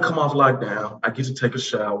finally come off lockdown. I get to take a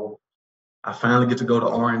shower. I finally get to go to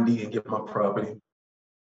R&D and get my property.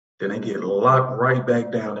 Then they get locked right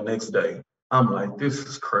back down the next day. I'm like, this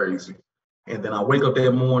is crazy. And then I wake up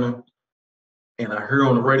that morning and I hear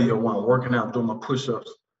on the radio while I'm working out doing my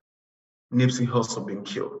push-ups, Nipsey Hussle been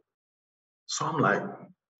killed. So I'm like,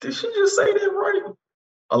 did she just say that right?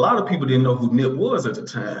 A lot of people didn't know who Nip was at the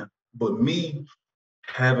time, but me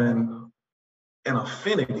having an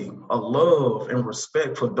affinity, a love and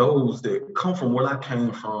respect for those that come from where I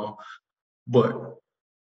came from, but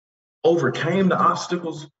overcame the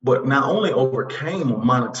obstacles, but not only overcame them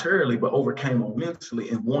monetarily, but overcame them mentally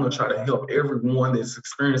and want to try to help everyone that's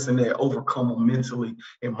experiencing that overcome them mentally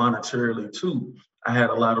and monetarily too. I had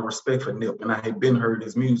a lot of respect for Nip and I had been heard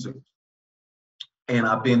his music. And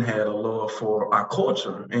I've been had a love for our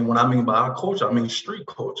culture. And what I mean by our culture, I mean street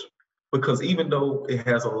culture. Because even though it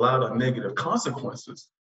has a lot of negative consequences,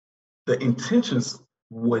 the intentions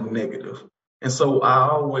were negative. And so I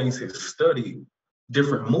always have studied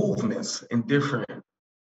different movements and different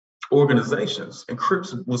organizations, and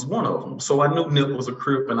Crips was one of them. So I knew Nip was a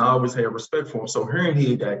Crip and I always had respect for him. So hearing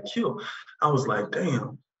he got killed, I was like,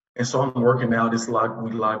 damn, And so I'm working out.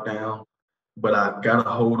 We locked down, but I gotta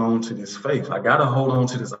hold on to this faith. I gotta hold on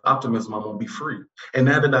to this optimism. I'm gonna be free. And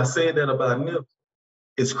now that I said that about Nip,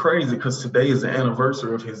 it's crazy because today is the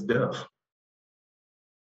anniversary of his death.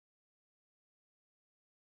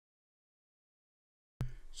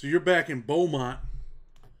 So you're back in Beaumont.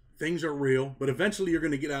 Things are real, but eventually you're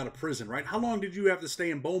going to get out of prison, right? How long did you have to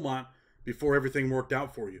stay in Beaumont before everything worked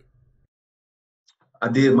out for you? I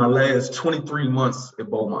did my last 23 months at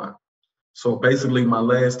Beaumont. So basically, my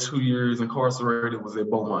last 2 years incarcerated was at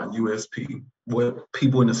Beaumont, USP, with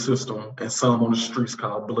people in the system and some on the streets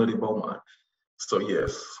called Bloody Beaumont. So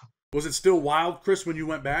yes, Was it still wild, Chris, when you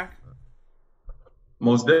went back?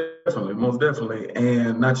 most definitely.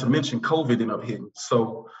 And not to mention COVID ended up hitting.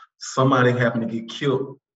 So somebody happened to get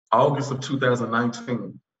killed August of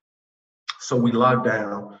 2019. So we locked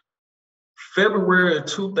down. February of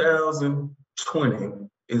 2020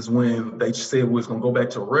 is when they said we was gonna go back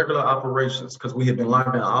to regular operations because we had been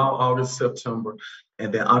locked down all August, September,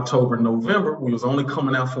 and then October, November, we was only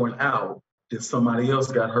coming out for an hour. Then somebody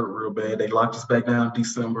else got hurt real bad. They locked us back down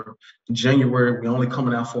December. January, we only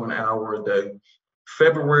coming out for an hour a day.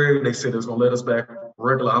 February, they said it was gonna let us back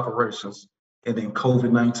regular operations. And then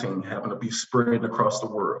COVID-19 happened to be spread across the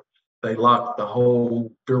world. They locked the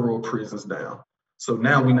whole Bureau of Prisons down. So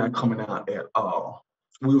now we're not coming out at all.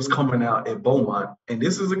 We was coming out at Beaumont, and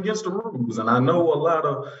this is against the rules. And I know a lot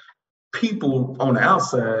of people on the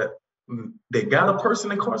outside that got a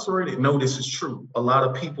person incarcerated know this is true. A lot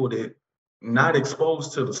of people that not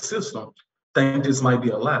exposed to the system think this might be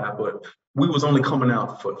a lie, but we was only coming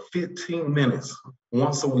out for 15 minutes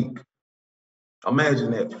once a week.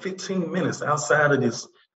 Imagine that, 15 minutes outside of this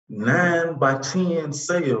 9 by 10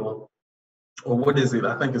 cell, or what is it?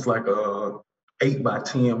 I think it's like a 8 by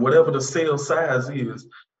 10, whatever the cell size is.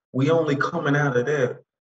 We only coming out of that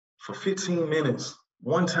for 15 minutes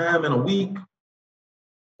one time in a week.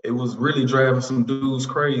 It was really driving some dudes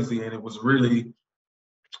crazy, and it was really,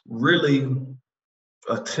 really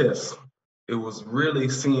a test. It was really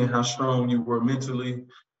seeing how strong you were mentally.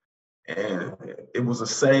 And it was a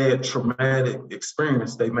sad, traumatic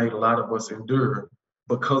experience they made a lot of us endure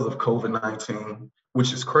because of COVID-19,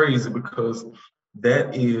 which is crazy because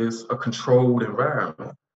that is a controlled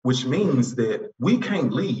environment, which means that we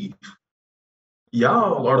can't leave.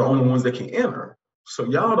 Y'all are the only ones that can enter. So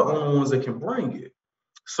y'all are the only ones that can bring it.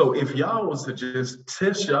 So if y'all was to just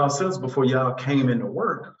test yourselves before y'all came into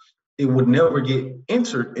work, it would never get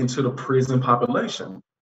entered into the prison population.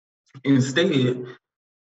 Instead,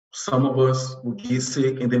 some of us would get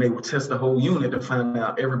sick and then they would test the whole unit to find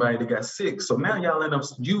out everybody that got sick. So now y'all end up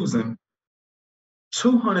using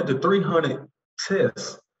 200 to 300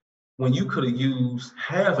 tests when you could have used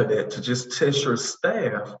half of that to just test your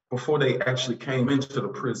staff before they actually came into the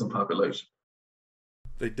prison population.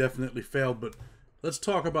 They definitely failed, but let's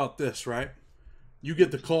talk about this, right? You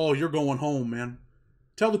get the call, you're going home, man.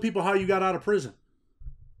 Tell the people how you got out of prison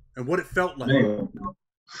and what it felt like. Man.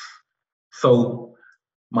 So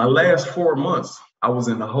my last 4 months, I was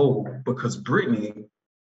in the hole because Brittany,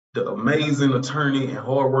 the amazing attorney and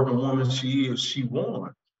hardworking woman she is, she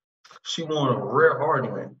won. She won a rare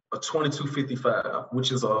argument, a 2255,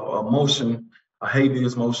 which is a motion, a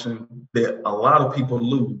habeas motion that a lot of people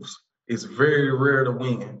lose. It's very rare to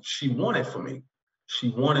win. She won it for me. She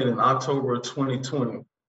won it in October of 2020.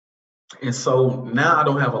 And so now I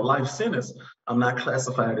don't have a life sentence. I'm not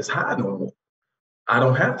classified as high no more. I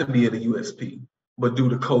don't have to be at a USP. But due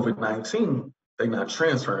to COVID-19, they're not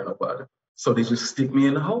transferring nobody. So they just stick me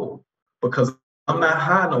in the hole because I'm not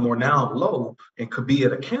high no more. Now I'm low and could be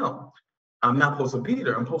at a camp. I'm not supposed to be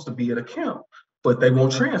there. I'm supposed to be at a camp, but they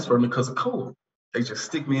won't transfer me because of COVID. They just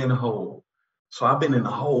stick me in the hole. So I've been in the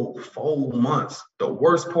hole 4 months. The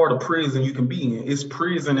worst part of prison you can be in is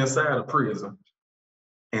prison inside of prison.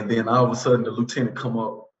 And then all of a sudden the lieutenant come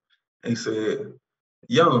up and he said,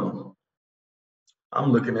 Young.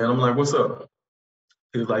 I'm looking at him like, what's up?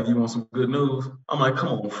 He was like, you want some good news? I'm like, come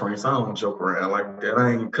on, Franks, I don't joke around like that.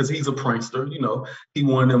 I ain't, because he's a prankster, you know. He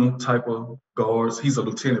one of them type of guards. He's a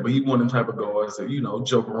lieutenant, but he one of them type of guards that, you know,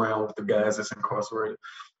 joke around with the guys that's incarcerated.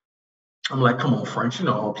 I'm like, come on, Franks, you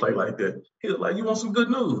know I don't play like that. He was like, you want some good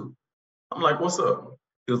news? I'm like, what's up?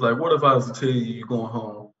 He was like, what if I was to tell you you're going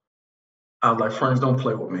home? I was like, Franks, don't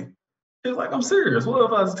play with me. He was like, I'm serious. What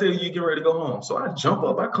if I was to tell you you get ready to go home? So I jump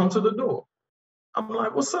up, I come to the door. I'm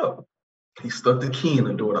like, what's up? He stuck the key in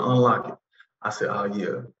the door to unlock it. I said, oh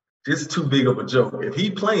yeah, this is too big of a joke. If he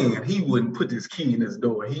playing, he wouldn't put this key in his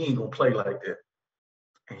door. He ain't gonna play like that.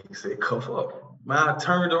 And he said, cuff up. Man, I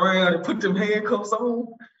turned around and put them handcuffs on.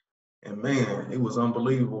 And man, it was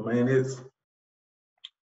unbelievable, man.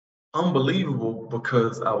 unbelievable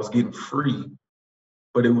because I was getting free,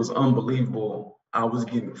 but it was unbelievable. I was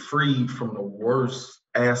getting free from the worst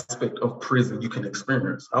aspect of prison you can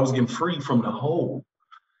experience. I was getting free from the hole.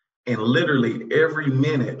 And literally every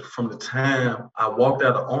minute from the time I walked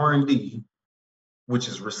out of R&D, which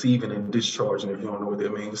is receiving and discharging, if you don't know what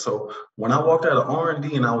that means. So when I walked out of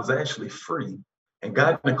R&D and I was actually free and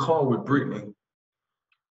got in the car with Brittany,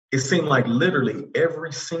 it seemed like literally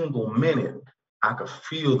every single minute I could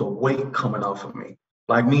feel the weight coming off of me.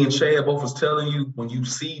 Like me and Chad both was telling you, when you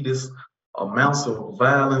see this amounts of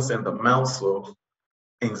violence and the amounts of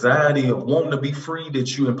anxiety of wanting to be free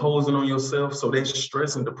that you imposing on yourself, so that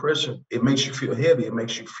stress and depression, it makes you feel heavy, it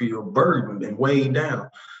makes you feel burdened and weighed down.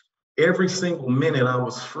 Every single minute I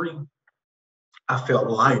was free, I felt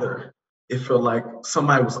lighter. It felt like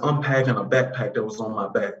somebody was unpacking a backpack that was on my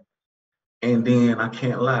back. And then I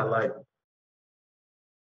can't lie, like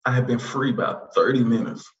I had been free about 30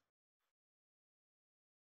 minutes.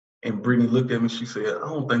 And Brittany looked at me, she said, I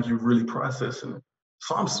don't think you're really processing it.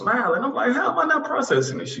 So I'm smiling. I'm like, how am I not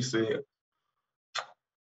processing it? She said,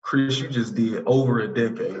 Chris, you just did over a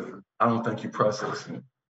decade. I don't think you're processing it.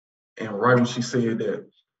 And right when she said that,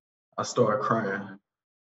 I started crying.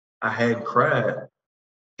 I hadn't cried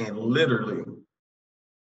in literally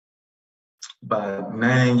by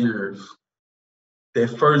 9 years.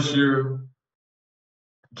 That first year,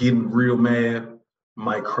 getting real mad,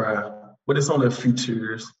 might cry, but it's only a few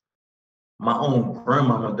tears. My own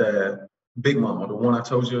grandmama died, Big Mama, the one I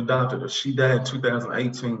told you adopted her. She died in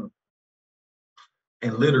 2018,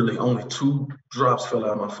 and literally only 2 drops fell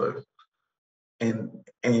out of my face. And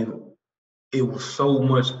it was so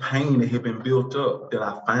much pain that had been built up that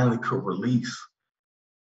I finally could release.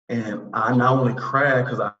 And I not only cried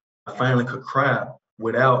because I finally could cry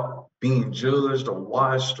without being judged or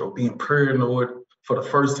watched or being paranoid for the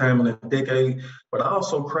first time in a decade, but I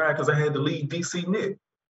also cried because I had to leave DC Nick.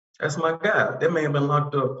 That's my guy. That man been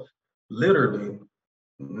locked up literally,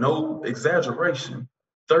 no exaggeration,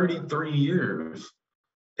 33 years.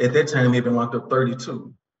 At that time, he'd been locked up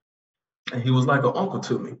 32. And he was like an uncle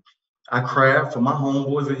to me. I cried for my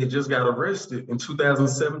homeboys that had just got arrested in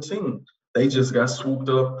 2017. They just got swooped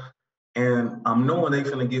up, and I'm knowing they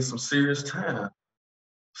finna get some serious time.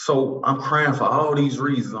 So I'm crying for all these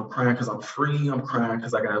reasons. I'm crying because I'm free. I'm crying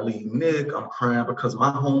because I gotta leave Nick. I'm crying because my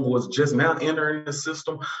homeboys just now entering the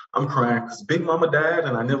system. I'm crying because Big Mama died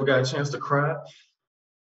and I never got a chance to cry.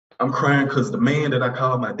 I'm crying because the man that I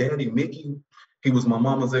call my daddy, Mickey, he was my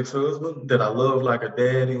mama's ex-husband that I love like a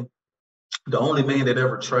daddy. The only man that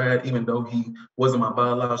ever tried, even though he wasn't my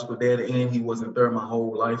biological daddy and he wasn't there my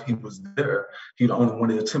whole life, he was there. He the only one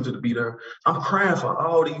that attempted to be there. I'm crying for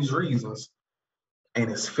all these reasons. And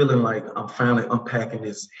it's feeling like I'm finally unpacking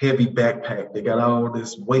this heavy backpack that got all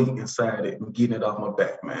this weight inside it and getting it off my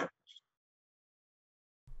back, man.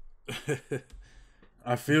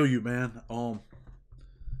 I feel you, man.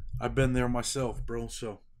 I've been there myself, bro.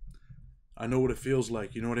 So I know what it feels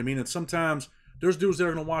like. You know what I mean? And sometimes there's dudes that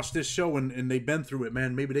are going to watch this show and they've been through it,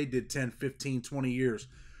 man. Maybe they did 10, 15, 20 years.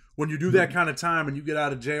 When you do that kind of time and you get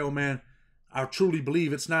out of jail, man, I truly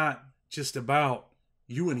believe it's not just about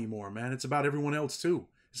you anymore, man. It's about everyone else, too.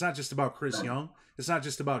 It's not just about Chris Young. It's not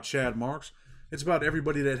just about Chad Marks. It's about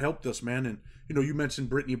everybody that helped us, man. And, you know, you mentioned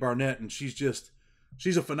Brittany Barnett, and she's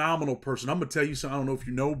a phenomenal person. I'm going to tell you something. I don't know if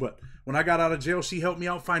you know, but when I got out of jail, she helped me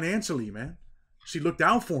out financially, man. She looked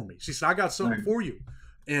out for me. She said, I got something for you.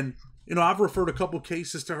 And, you know, I've referred a couple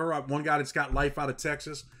cases to her. One guy that's got life out of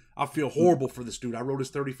Texas. I feel horrible for this dude. I wrote his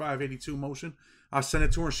 3582 motion. I sent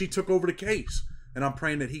it to her, and she took over the case. And I'm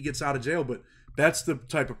praying that he gets out of jail. But that's the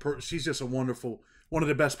type of person. She's just a wonderful, one of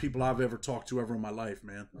the best people I've ever talked to ever in my life,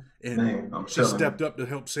 man. And she stepped up to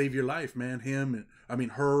help save your life, man.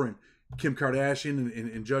 Her and Kim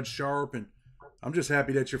Kardashian and Judge Sharp. And I'm just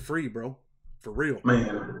happy that you're free, bro. For real.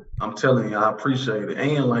 Man, I'm telling you, I appreciate it.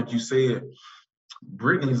 And like you said,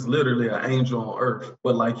 Brittany's literally an angel on earth.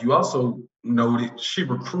 But like you also noted, she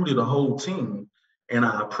recruited a whole team. And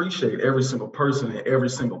I appreciate every single person and every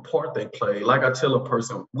single part they play. Like I tell a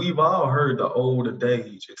person, we've all heard the old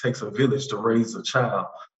adage, it takes a village to raise a child.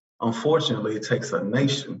 Unfortunately, it takes a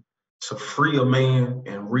nation to free a man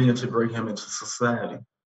and reintegrate him into society.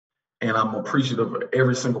 And I'm appreciative of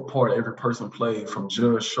every single part every person played, from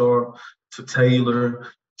Judge Sharp to Taylor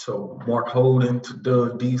to Mark Holden to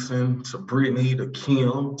Doug Deason to Brittany to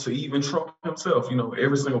Kim to even Trump himself. You know,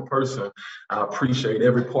 every single person, I appreciate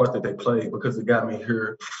every part that they played because it got me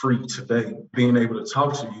here free today, being able to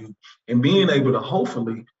talk to you and being able to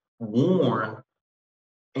hopefully warn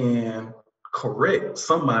and correct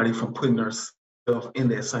somebody from putting themselves in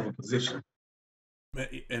that same position.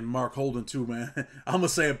 And Mark Holden too, man. I'm gonna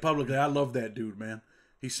say it publicly. I love that dude, man.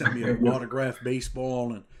 He sent me an autographed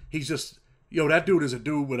baseball, and he's just, that dude is a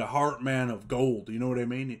dude with a heart, man, of gold. You know what I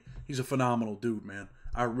mean? He's a phenomenal dude, man.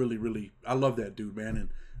 I really, I love that dude, man, and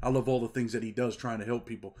I love all the things that he does trying to help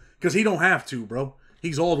people. Because he don't have to, bro.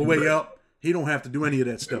 He's all the way up. He don't have to do any of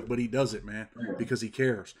that stuff, but he does it, man, because he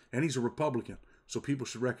cares. And he's a Republican, so people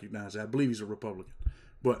should recognize that. I believe he's a Republican.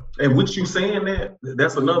 And with you saying that,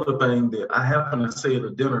 that's another thing that I happened to say at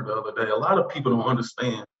a dinner the other day. A lot of people don't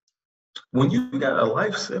understand. When you got a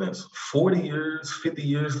life sentence, 40 years, 50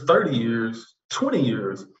 years, 30 years, 20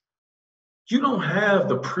 years, you don't have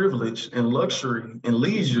the privilege and luxury and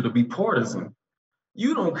leisure to be partisan.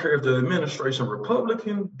 You don't care if the administration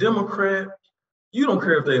Republican, Democrat, you don't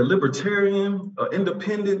care if they're libertarian or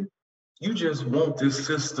independent. You just want this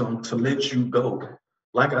system to let you go.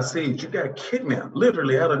 Like I said, you got kidnapped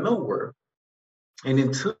literally out of nowhere and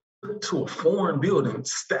then took to a foreign building,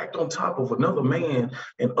 stacked on top of another man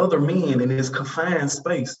and other men in this confined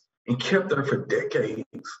space and kept there for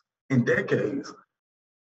decades and decades.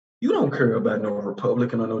 You don't care about no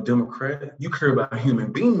Republican or no Democrat. You care about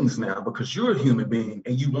human beings now because you're a human being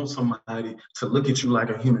and you want somebody to look at you like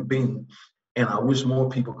a human being. And I wish more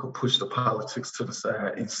people could push the politics to the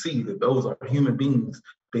side and see that those are human beings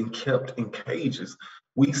being kept in cages.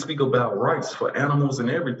 We speak about rights for animals and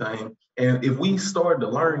everything. And if we start to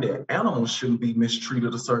learn that animals shouldn't be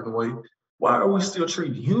mistreated a certain way, why are we still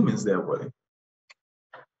treating humans that way?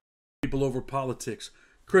 People over politics.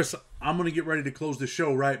 Chris, I'm going to get ready to close the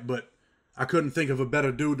show, right? But I couldn't think of a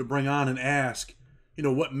better dude to bring on and ask,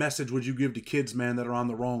 what message would you give to kids, man, that are on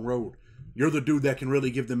the wrong road? You're the dude that can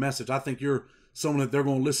really give the message. I think you're someone that they're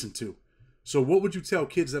going to listen to. So what would you tell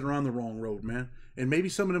kids that are on the wrong road, man? And maybe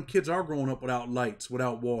some of them kids are growing up without lights,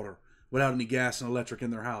 without water, without any gas and electric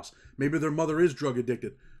in their house. Maybe their mother is drug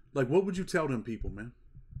addicted. Like, what would you tell them people, man?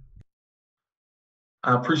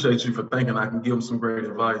 I appreciate you for thinking I can give them some great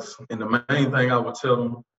advice. And the main thing I would tell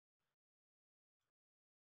them,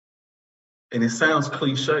 and it sounds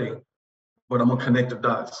cliche, but I'm going to connect the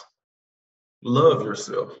dots. Love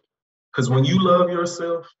yourself. Because when you love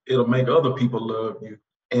yourself, it'll make other people love you.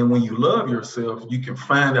 And when you love yourself, you can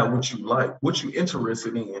find out what you like, what you're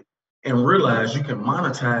interested in, and realize you can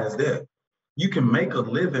monetize that. You can make a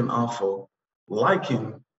living off of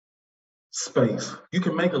liking space. You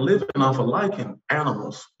can make a living off of liking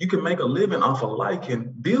animals. You can make a living off of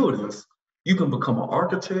liking buildings. You can become an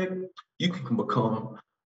architect. You can become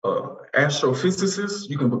an astrophysicist.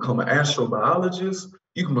 You can become an astrobiologist.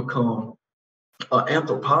 You can become an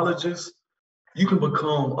anthropologist. You can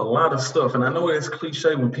become a lot of stuff. And I know it's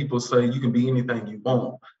cliche when people say you can be anything you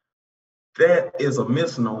want. That is a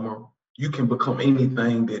misnomer. You can become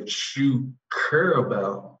anything that you care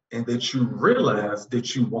about and that you realize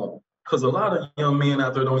that you want. Because a lot of young men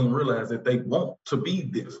out there don't even realize that they want to be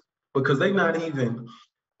this because they're not even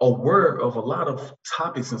aware of a lot of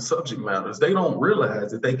topics and subject matters. They don't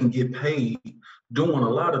realize that they can get paid doing a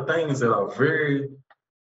lot of things that are very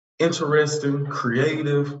interesting,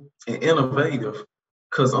 creative, and innovative,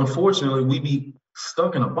 because unfortunately we be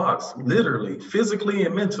stuck in a box, literally, physically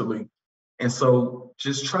and mentally. And so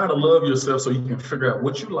just try to love yourself so you can figure out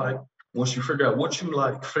what you like. Once you figure out what you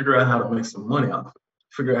like, figure out how to make some money off it,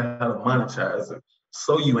 figure out how to monetize it,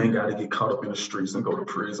 so you ain't got to get caught up in the streets and go to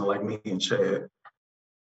prison like me and Chad.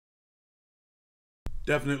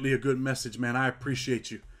 Definitely a good message, man. I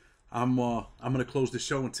appreciate you. I'm gonna close the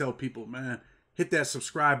show and tell people, man, hit that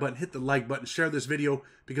subscribe button, hit the like button, share this video,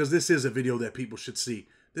 because this is a video that people should see.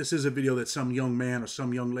 This is a video that some young man or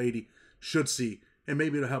some young lady should see, and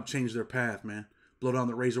maybe it'll help change their path, man. Blood on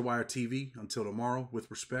the Razor Wire TV. Until tomorrow, with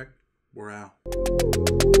respect, we're out.